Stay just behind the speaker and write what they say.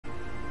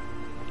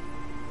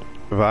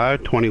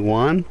Provide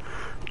 21.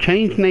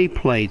 Change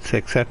nameplates,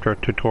 etc.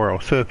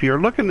 tutorial. So if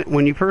you're looking at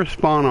when you first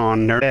spawn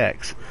on their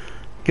X,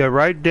 go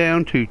right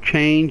down to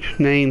change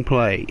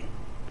nameplate.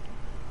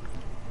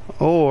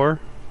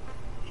 Or,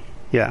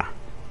 yeah,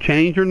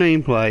 change your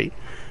nameplate.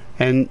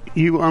 And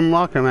you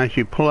unlock them as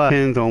you play.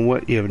 Depends on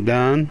what you've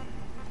done.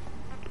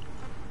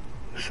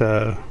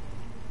 So,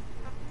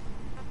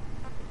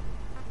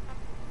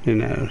 you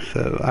know,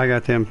 so I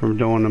got them from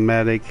doing the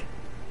medic,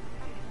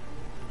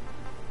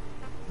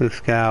 the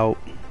scout.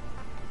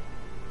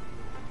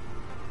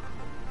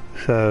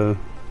 So,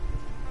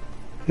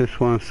 just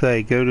want to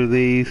say, go to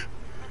these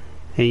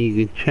and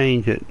you can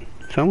change it.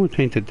 So I'm going to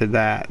change it to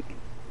that.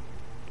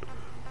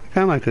 I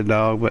kind of like the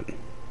dog, but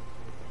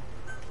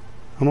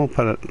I'm going to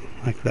put it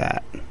like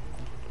that.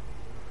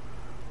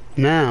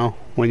 Now,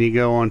 when you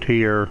go onto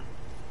your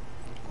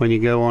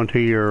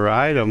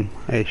item,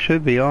 it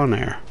should be on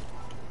there.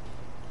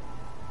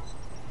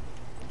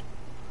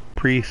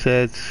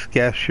 Presets,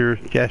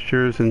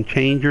 gestures, and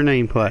change your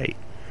nameplate.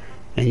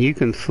 And you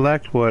can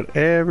select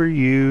whatever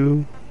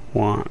you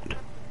want.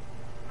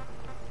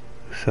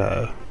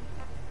 So,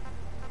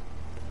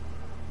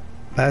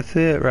 that's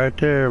it right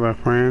there, my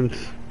friends.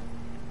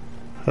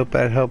 Hope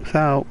that helps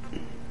out.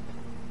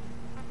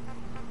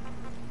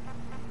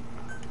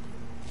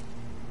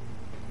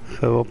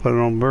 So we'll put it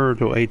on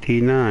Virgil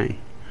 18.9.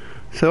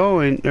 So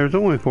there's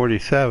only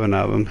 47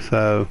 of them,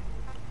 so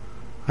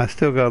I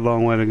still got a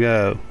long way to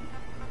go.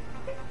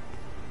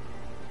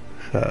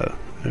 So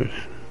there's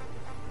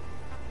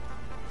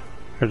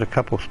a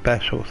couple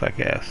specials, I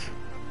guess.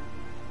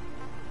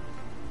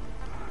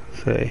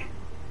 Let's see.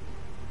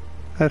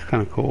 That's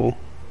kind of cool.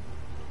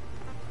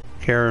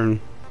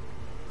 Karen,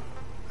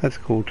 that's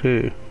cool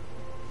too.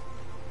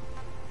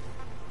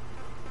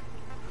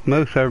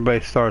 Most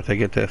everybody starts, they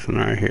get this one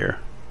right here.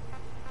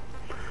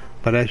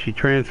 But as you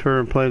transfer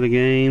and play the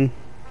game,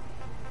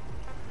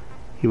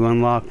 you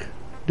unlock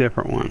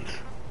different ones.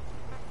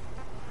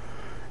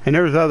 And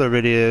there's other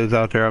videos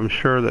out there. I'm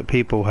sure that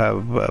people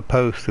have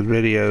posted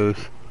videos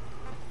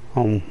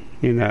on,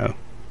 you know,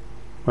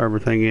 where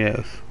everything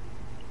is.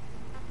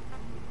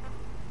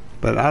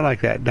 But I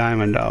like that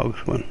Diamond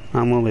Dogs one.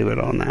 I'm going to leave it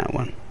on that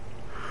one.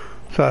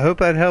 So I hope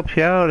that helps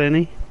you out,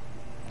 any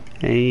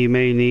you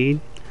may need.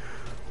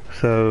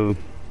 So,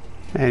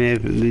 and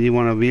if you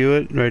want to view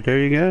it, right there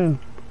you go.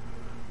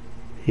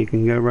 You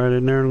can go right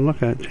in there and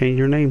look at it. Change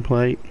your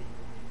nameplate.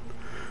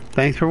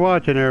 Thanks for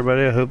watching,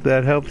 everybody. I hope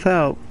that helps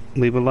out.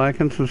 Leave a like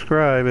and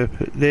subscribe if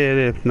it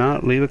did. If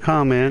not, leave a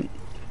comment.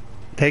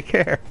 Take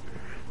care.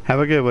 Have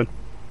a good one.